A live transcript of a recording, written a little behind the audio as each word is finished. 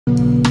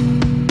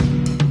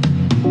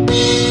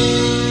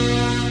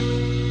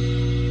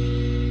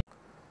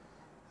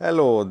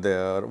Hello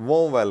there,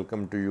 warm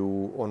welcome to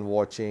you on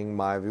watching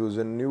my views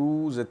and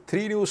news.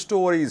 Three news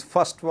stories.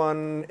 First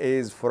one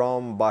is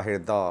from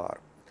Bahir Dar,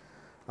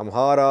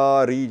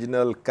 Amhara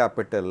regional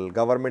capital.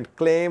 Government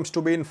claims to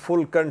be in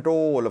full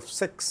control of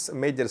 6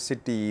 major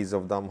cities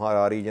of the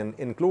Amhara region,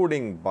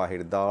 including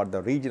Bahir Dar,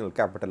 the regional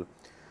capital.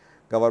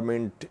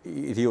 Government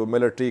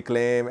military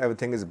claim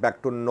everything is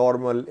back to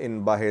normal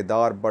in Bahir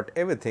Dar, but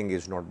everything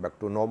is not back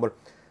to normal.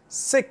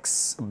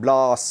 6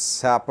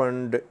 blasts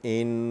happened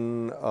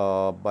in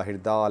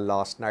Bahir Dar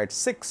last night.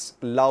 6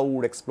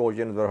 loud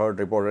explosions were heard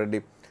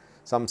reportedly.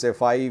 Some say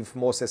 5,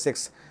 most say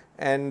 6.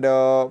 And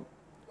were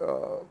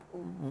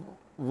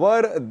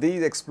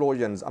these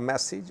explosions a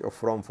message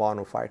from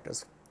Fano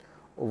fighters?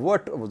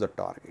 What was the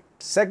target?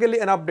 Secondly,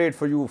 an update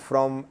for you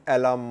from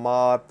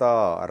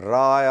Alamata,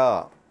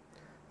 Raya,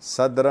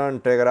 Southern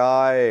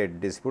Tigray,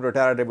 disputed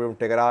territory between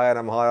Tigray and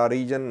Amhara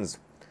regions.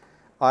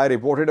 I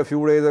reported a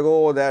few days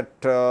ago that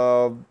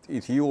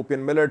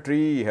Ethiopian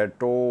military had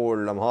told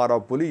Amhara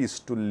police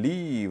to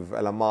leave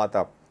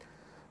Alamata.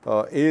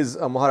 Is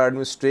Amhara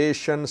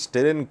administration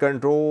still in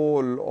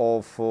control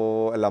of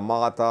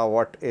Alamata?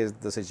 What is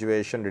the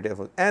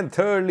situation? And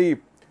thirdly,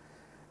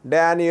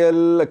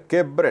 Daniel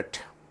Kibret,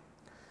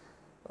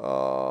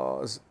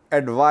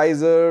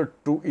 advisor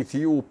to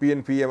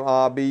Ethiopian PM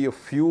Abiy, a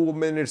few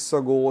minutes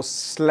ago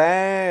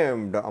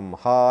slammed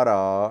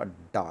Amhara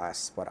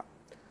diaspora.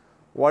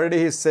 What did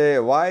he say?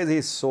 Why is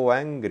he so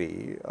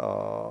angry?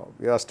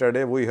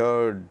 Yesterday we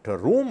heard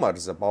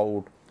rumors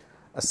about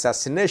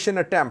assassination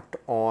attempt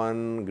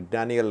on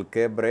Daniel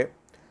Kibret.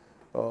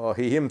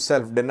 He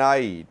himself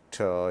denied,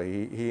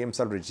 he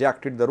himself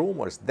rejected the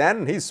rumors.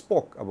 Then he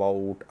spoke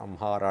about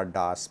Amhara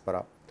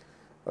diaspora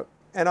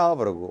an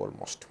hour ago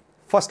almost.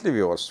 Firstly,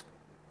 viewers,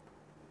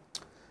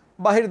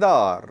 Bahir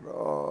Dar,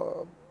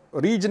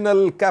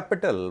 regional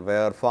capital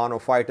where Fano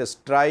fighters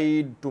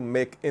tried to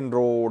make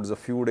inroads a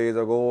few days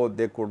ago.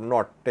 They could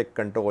not take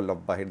control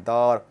of Bahir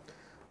Dar.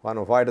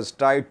 Fano fighters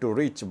tried to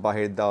reach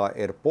Bahir Dar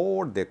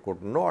airport. They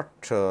could not.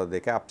 They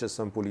captured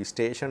some police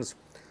stations.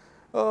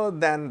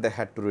 Then they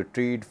had to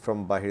retreat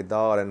from Bahir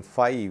Dar and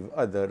 5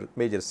 other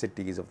major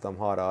cities of the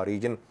Amhara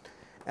region.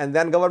 And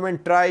then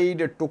government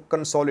tried to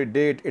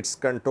consolidate its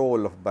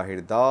control of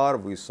Bahir Dar.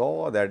 We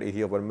saw that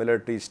Ethiopian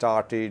military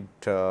started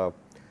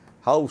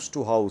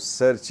house-to-house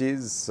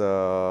searches,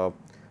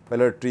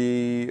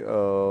 military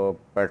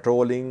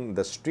patrolling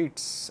the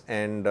streets,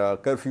 and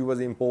curfew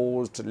was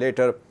imposed.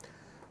 Later,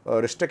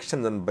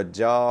 restrictions on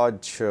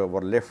Bajaj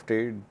were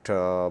lifted,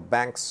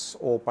 banks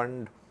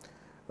opened,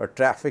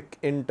 traffic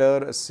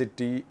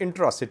intra-city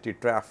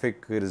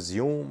traffic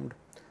resumed.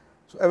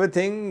 So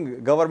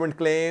everything government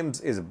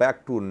claims is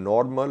back to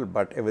normal,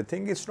 but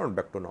everything is not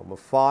back to normal.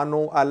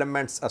 Fano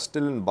elements are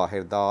still in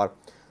Bahir Dar.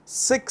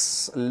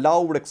 6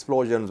 loud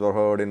explosions were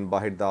heard in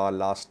Bahir Dar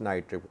last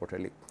night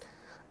reportedly.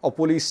 A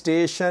police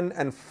station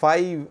and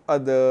 5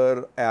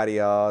 other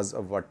areas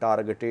were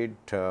targeted,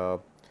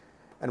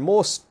 and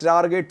most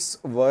targets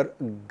were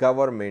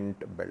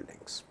government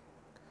buildings.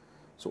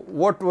 So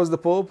what was the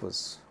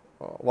purpose?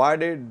 Why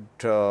did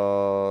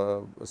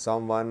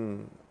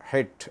someone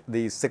hit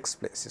these 6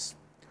 places?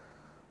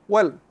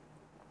 Well,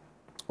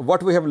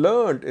 what we have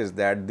learned is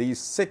that these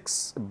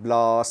 6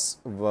 blasts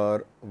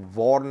were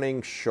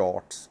warning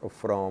shots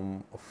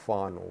from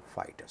Fano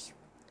fighters.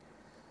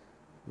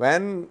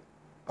 When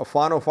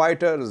Fano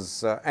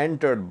fighters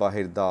entered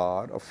Bahir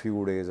Dar a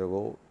few days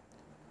ago,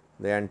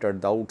 they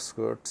entered the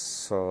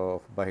outskirts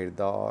of Bahir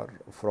Dar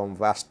from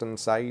western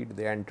side.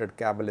 They entered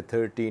Kabale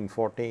 13,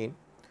 14.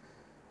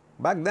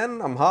 Back then,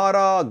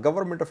 Amhara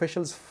government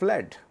officials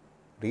fled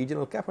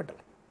regional capital.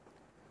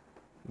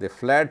 They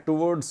fled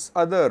towards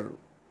other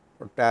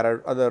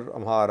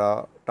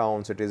Amhara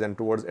town cities and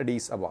towards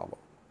Addis Ababa.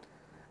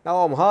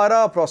 Now,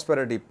 Amhara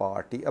Prosperity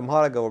Party,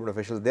 Amhara government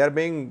officials, they are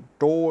being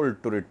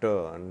told to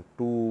return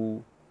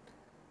to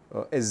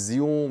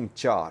assume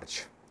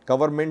charge.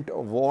 Government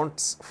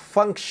wants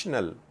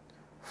functional,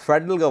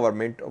 federal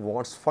government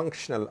wants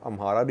functional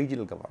Amhara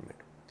regional government.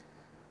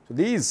 So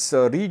these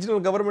regional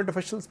government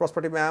officials,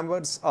 prosperity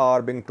members,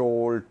 are being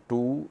told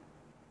to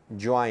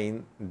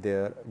join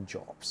their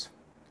jobs.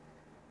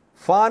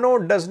 Fano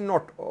does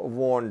not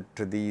want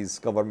these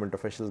government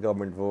officials,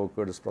 government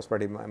workers,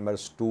 prosperity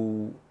members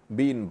to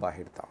be in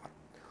Bahir Dar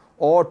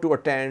or to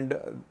attend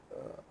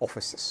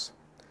offices.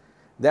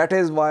 That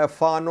is why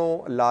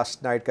Fano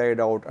last night carried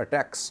out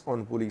attacks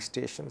on police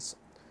stations.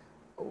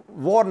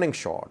 Warning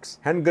shots,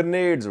 hand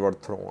grenades were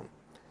thrown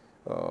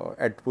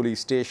at a police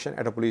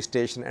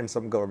station and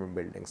some government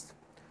buildings.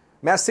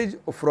 Message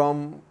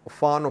from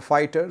Fano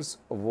fighters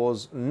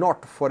was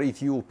not for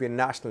Ethiopian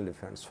National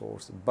Defense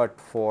Force, but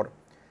for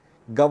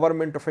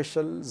government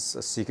officials,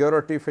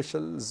 security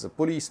officials,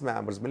 police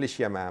members,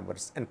 militia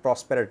members, and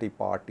prosperity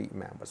party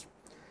members.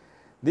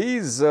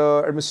 These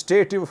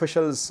administrative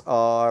officials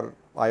are,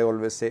 I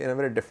always say, in a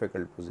very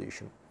difficult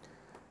position.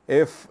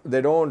 If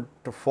they don't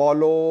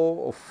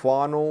follow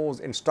Fano's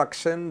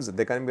instructions,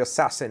 they can be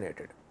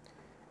assassinated.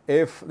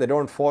 If they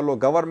don't follow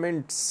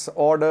government's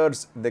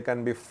orders, they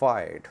can be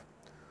fired.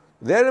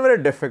 They are in a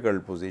very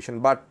difficult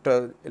position, but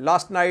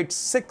last night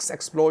 6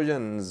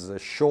 explosions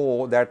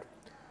show that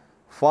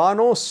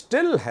Fano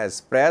still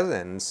has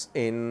presence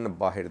in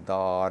Bahir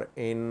Dar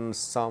in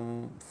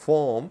some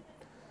form,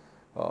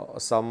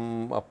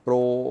 some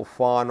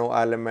pro-Fano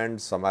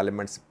elements, some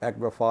elements backed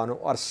by Fano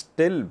are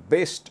still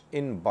based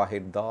in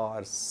Bahir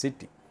Dar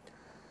city.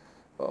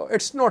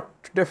 It's not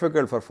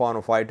difficult for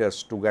Fano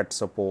fighters to get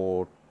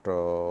support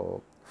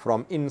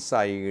from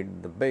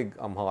inside the big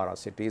Amhara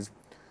cities.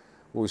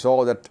 We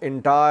saw that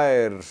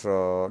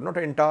not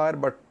entire,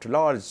 but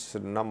large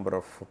number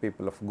of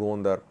people of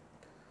Gondar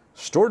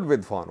stood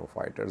with Fano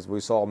fighters.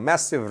 We saw a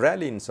massive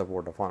rally in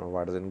support of Fano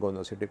fighters in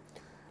Gondar city.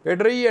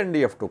 Later,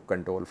 ENDF took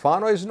control.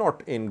 Fano is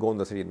not in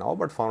Gondar city now,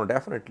 but Fano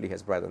definitely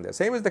has presence there.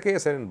 Same is the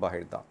case in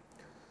Bahir Dar.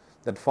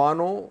 That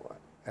Fano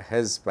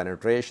has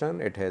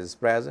penetration, it has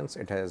presence,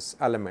 it has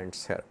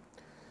elements here.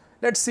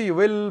 Let's see,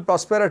 will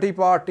Prosperity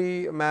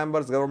Party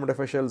members, government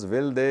officials,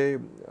 will they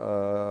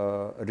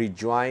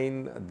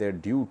rejoin their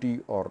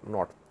duty or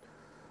not?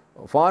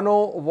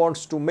 Fano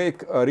wants to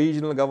make a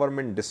regional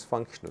government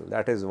dysfunctional.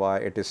 That is why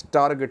it is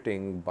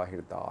targeting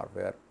Bahir Dar,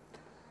 where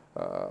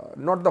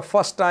not the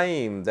first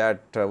time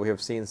that we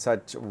have seen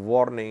such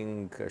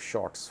warning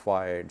shots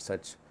fired,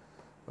 such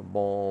a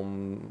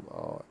bomb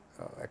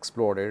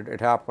exploded. It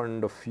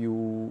happened a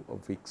few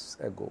weeks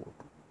ago.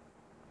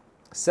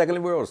 Secondly,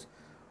 viewers,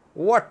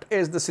 what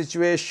is the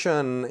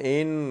situation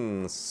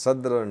in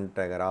southern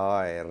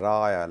Tigray,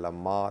 Raya,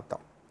 Alamata,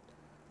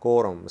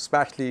 Koram,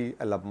 especially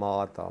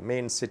Alamata,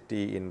 main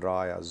city in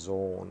Raya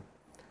zone?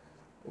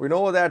 We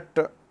know that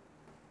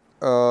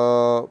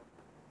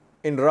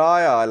in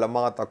Raya,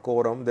 Alamata,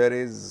 Koram, there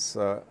is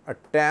a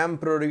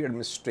temporary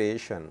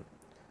administration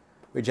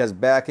which has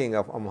backing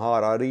of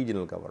Amhara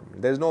regional government.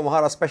 There is no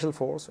Amhara special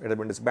force, it has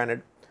been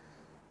disbanded.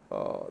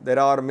 There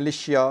are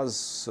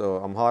militias,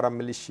 Amhara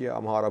militia,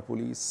 Amhara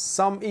police,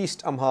 some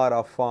East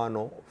Amhara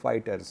Fano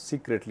fighters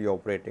secretly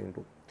operating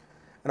too,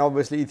 and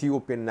obviously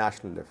Ethiopian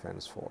National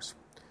Defense Force.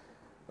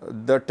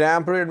 The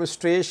temporary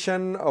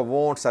administration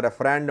wants a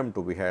referendum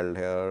to be held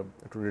here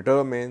to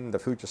determine the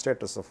future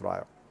status of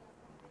Raya.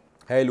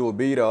 Hailu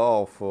Bira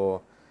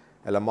of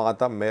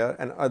Alamata mayor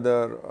and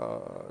other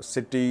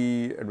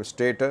city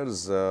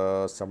administrators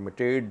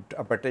submitted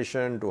a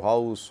petition to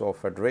House of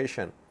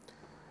Federation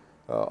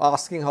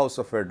asking House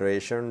of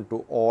Federation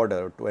to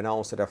order to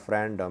announce a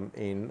referendum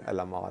in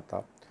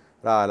Alamata.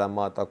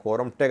 Alamata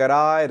Quorum.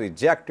 Tigray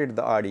rejected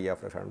the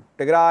IDF referendum.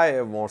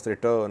 Tigray wants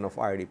return of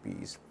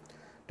IDPs.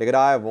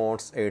 Tigray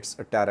wants its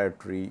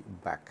territory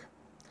back.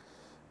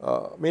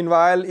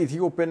 Meanwhile,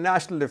 Ethiopian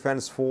National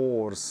Defense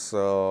Force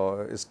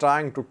is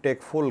trying to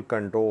take full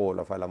control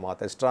of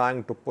Alamata, is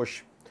trying to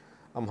push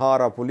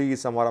Amhara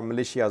police, Amhara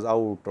militias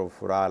out of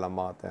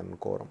Alamata and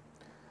Koram.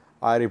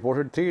 I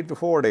reported 3 to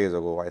 4 days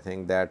ago, I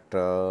think, that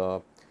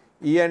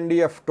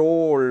ENDF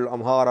told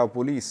Amhara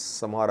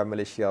police, Amhara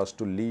militias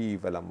to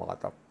leave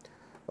Alamata.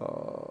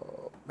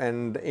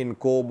 And in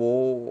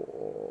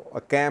Kobo,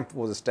 a camp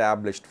was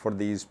established for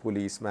these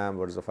police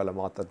members of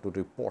Alamata to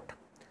report.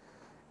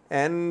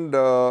 And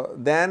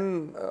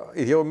then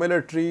Ethiopian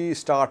military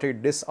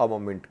started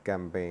disarmament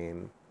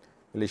campaign.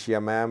 Militia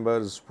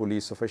members,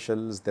 police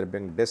officials, they're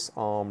being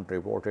disarmed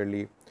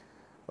reportedly.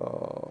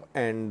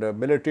 And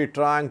military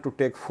trying to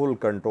take full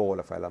control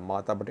of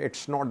Alamata, but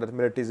it's not that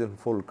military is in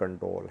full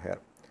control here.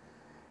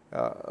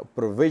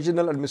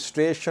 Provisional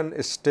administration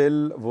is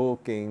still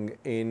working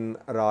in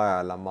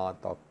Raya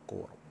Alamata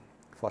core.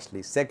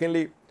 Firstly.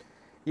 Secondly,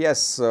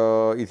 yes,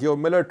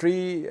 Ethiopian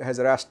military has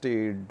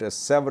arrested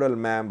several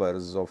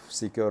members of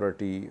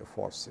security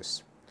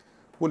forces,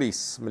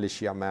 police,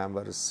 militia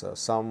members.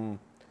 Some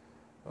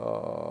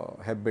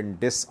have been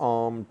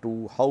disarmed,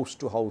 to house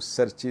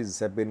searches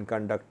have been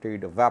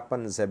conducted,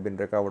 weapons have been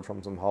recovered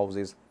from some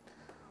houses.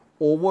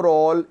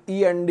 Overall,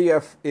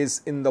 ENDF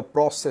is in the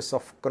process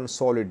of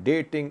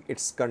consolidating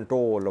its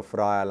control of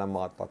Raya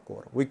Alamata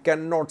core. We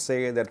cannot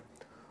say that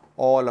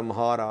all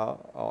Amhara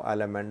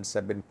elements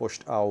have been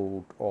pushed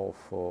out of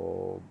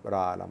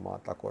Raya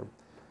Alamata core.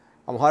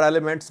 Amhara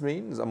elements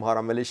means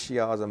Amhara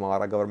militias,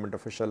 Amhara government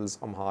officials,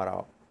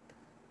 Amhara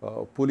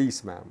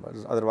police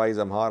members. Otherwise,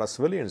 Amhara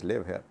civilians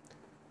live here.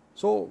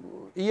 So,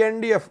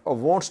 ENDF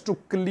wants to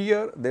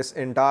clear this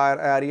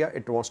entire area.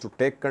 It wants to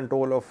take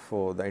control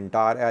of the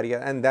entire area,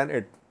 and then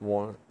it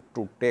wants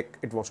to take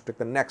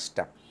the next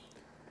step.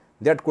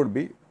 That could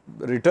be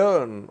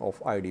return of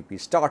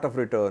IDPs, start of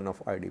return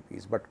of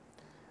IDPs. But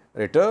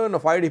return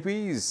of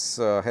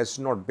IDPs has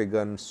not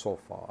begun so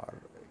far.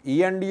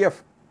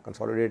 ENDF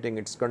consolidating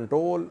its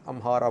control,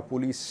 Amhara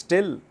police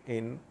still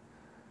in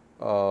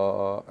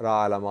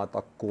Raya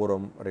Alamata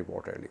Koram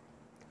reportedly.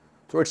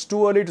 So, it's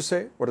too early to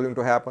say what is going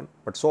to happen,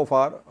 but so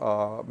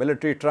far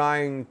military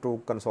trying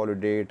to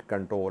consolidate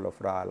control of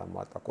Raya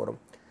Alamata Koram.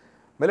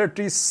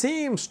 Military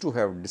seems to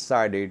have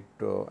decided,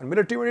 and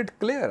military made it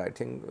clear, I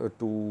think,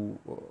 to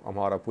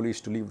Amhara police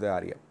to leave the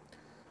area,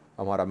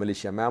 Amhara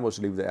militia members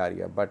to leave the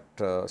area, but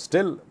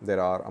still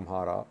there are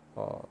Amhara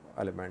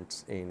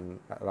elements in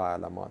Raya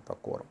Alamata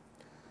Koram.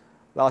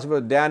 Last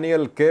was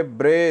Daniel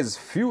Kibret is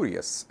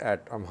furious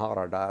at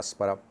Amhara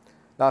diaspora.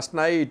 Last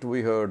night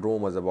we heard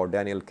rumors about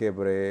Daniel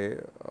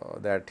Kibret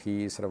that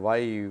he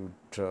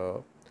survived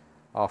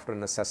after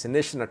an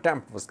assassination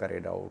attempt was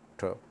carried out.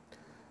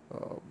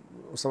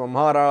 Some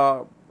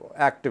Amhara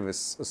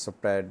activists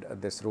spread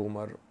this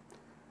rumor.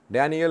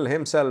 Daniel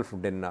himself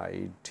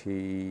denied.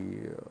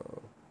 He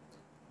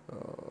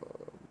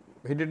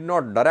did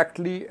not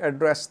directly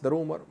address the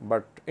rumor,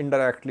 but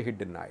indirectly he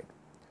denied.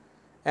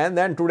 And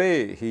then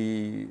today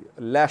he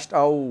lashed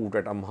out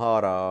at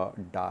Amhara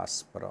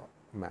diaspora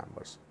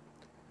members,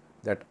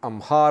 that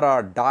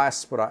Amhara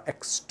diaspora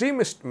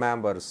extremist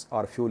members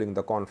are fueling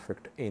the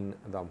conflict in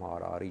the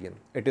Amhara region.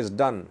 It is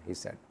done, he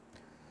said.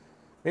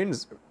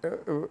 Means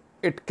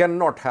it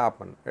cannot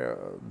happen.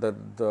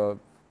 The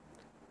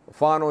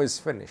Fano is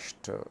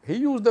finished. He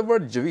used the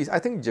word Javisa. I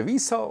think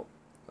Javisa,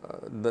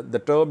 the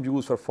term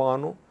used for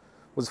Fano,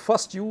 was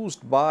first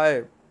used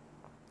by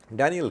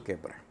Daniel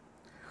Kibret.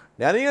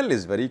 Daniel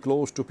is very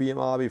close to PM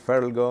Abiy,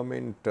 federal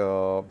government.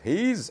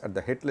 He is at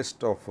the hit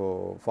list of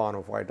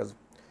Fano fighters.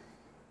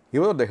 He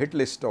was on the hit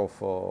list of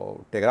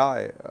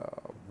Tigray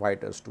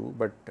fighters too,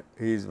 but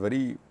he is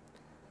very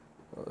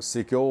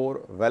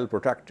secure, well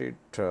protected.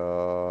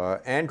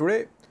 And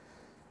today,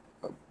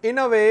 in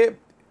a way,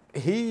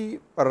 he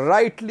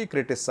rightly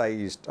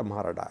criticized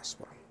Amhara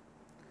diaspora.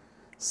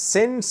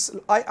 Since,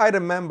 I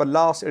remember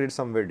last, I did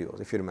some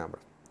videos, if you remember.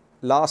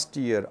 Last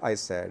year, I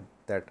said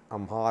that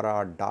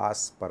Amhara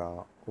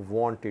diaspora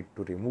wanted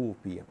to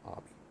remove PM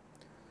Abiy.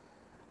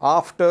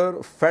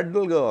 After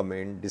federal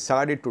government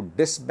decided to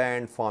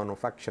disband Fano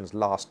factions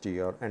last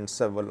year, and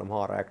several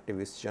Amhara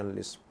activists,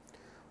 journalists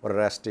were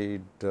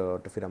arrested,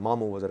 Tafira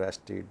Mamu was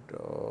arrested,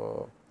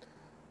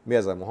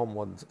 Mirza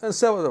Muhammad, and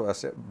several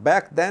others.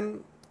 Back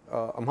then,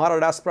 Amhara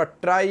diaspora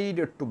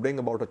tried to bring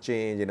about a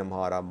change in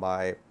Amhara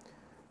by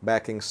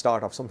backing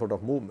start of some sort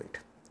of movement.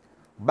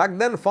 Back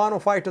then, Fano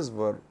fighters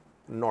were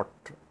not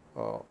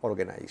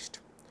organized.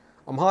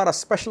 Amhara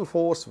Special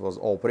Force was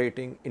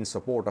operating in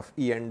support of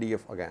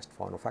ENDF against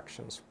Fano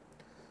factions.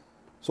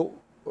 So,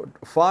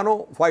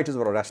 Fano fighters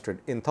were arrested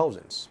in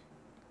thousands.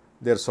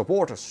 Their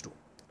supporters too.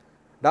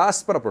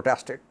 Diaspora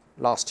protested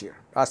last year.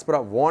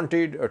 Diaspora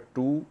wanted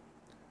to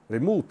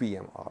remove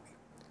PM Abiy.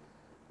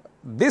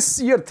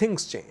 This year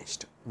things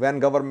changed when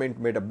government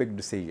made a big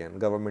decision.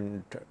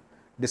 Government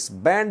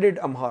disbanded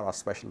Amhara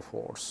Special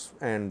Force,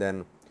 and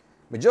then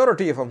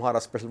majority of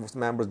Amhara Special Force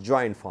members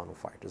joined Fano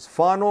fighters.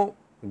 Fano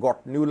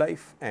got new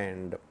life,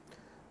 and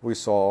we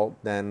saw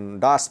then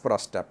diaspora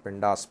step in.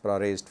 Diaspora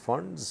raised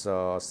funds.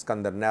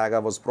 Skandar Naga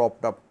was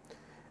propped up.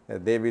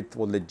 David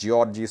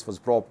Georgis was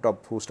propped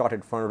up, who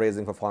started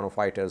fundraising for Fano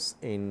fighters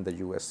in the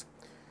US.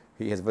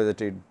 He has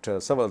visited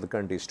several other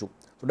countries too.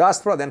 So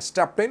diaspora then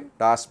stepped in.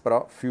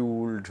 Diaspora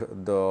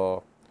fueled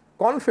the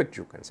conflict,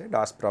 you can say.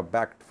 Diaspora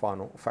backed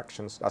Fano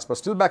factions. Diaspora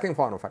still backing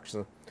Fano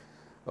factions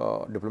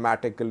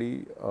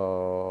diplomatically,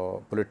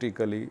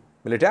 politically,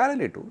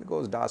 militarily too,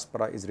 because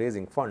diaspora is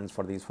raising funds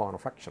for these Fano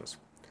factions.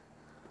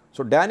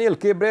 So Daniel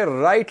Kibret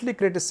rightly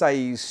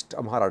criticized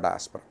Amhara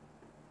diaspora.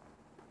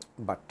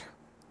 But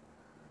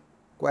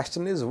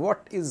question is,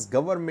 what is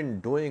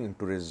government doing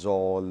to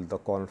resolve the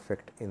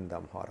conflict in the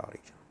Amhara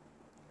region?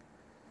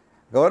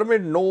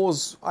 Government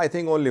knows, I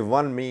think, only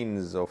one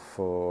means of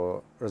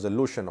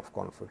resolution of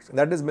conflicts, and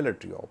that is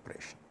military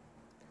operation.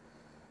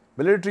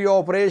 Military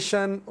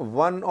operation,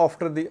 one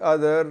after the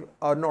other,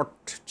 are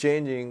not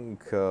changing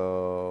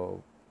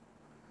or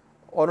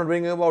not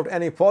bringing about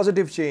any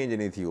positive change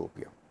in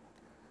Ethiopia.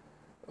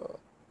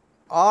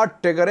 Are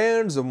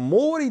Tigrayans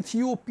more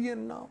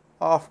Ethiopian now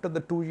after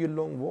the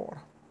 2-year-long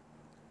war?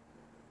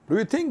 Do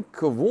you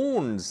think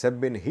wounds have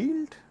been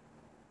healed?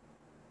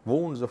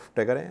 Wounds of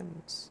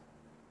Tigrayans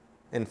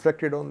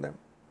inflicted on them?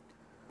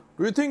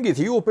 Do you think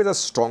Ethiopia is a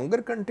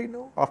stronger country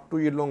now after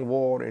 2-year-long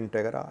war in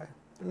Tigray?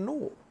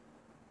 No.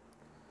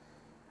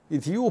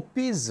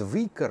 Ethiopia is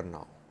weaker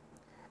now.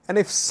 And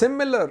if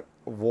similar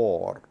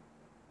war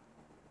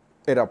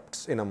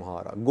erupts in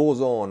Amhara,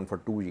 goes on for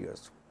 2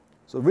 years,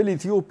 so will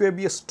Ethiopia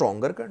be a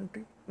stronger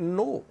country?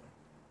 No.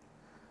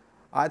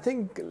 I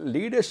think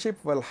leadership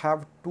will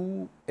have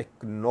to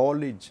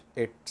acknowledge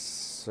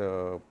its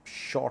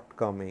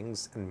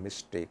shortcomings and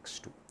mistakes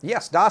too.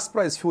 Yes,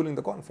 diaspora is fueling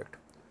the conflict.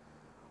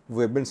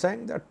 We have been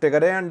saying that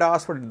Tigrayan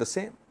diaspora did the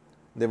same.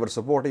 They were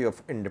supportive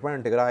of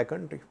independent Tigray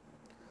country.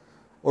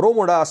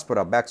 Oromo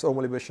diaspora backs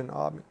Oromo Liberation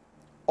Army.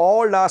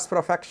 All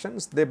diaspora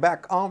factions, they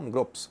back armed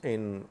groups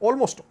in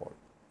almost all.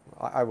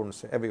 I wouldn't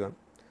say everyone,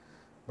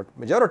 but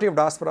majority of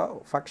diaspora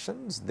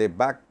factions, they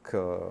back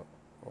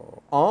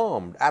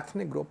armed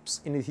ethnic groups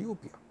in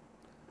Ethiopia.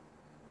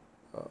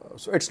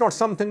 So it's not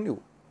something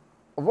new.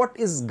 What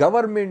is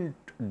government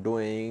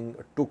doing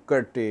to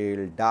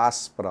curtail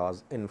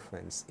diaspora's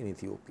influence in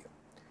Ethiopia?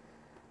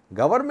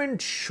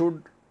 Government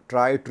should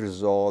try to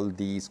resolve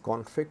these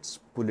conflicts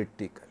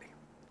politically,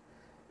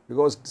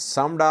 because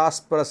some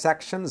diaspora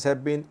sections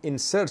have been in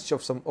search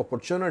of some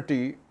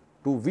opportunity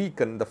to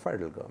weaken the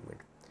federal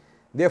government.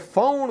 They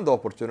found the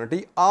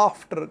opportunity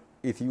after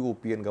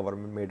Ethiopian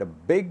government made a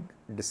big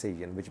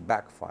decision which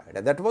backfired,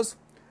 and that was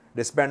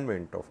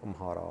disbandment of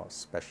Amhara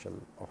Special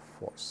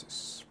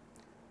Forces.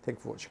 Thank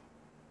you for watching.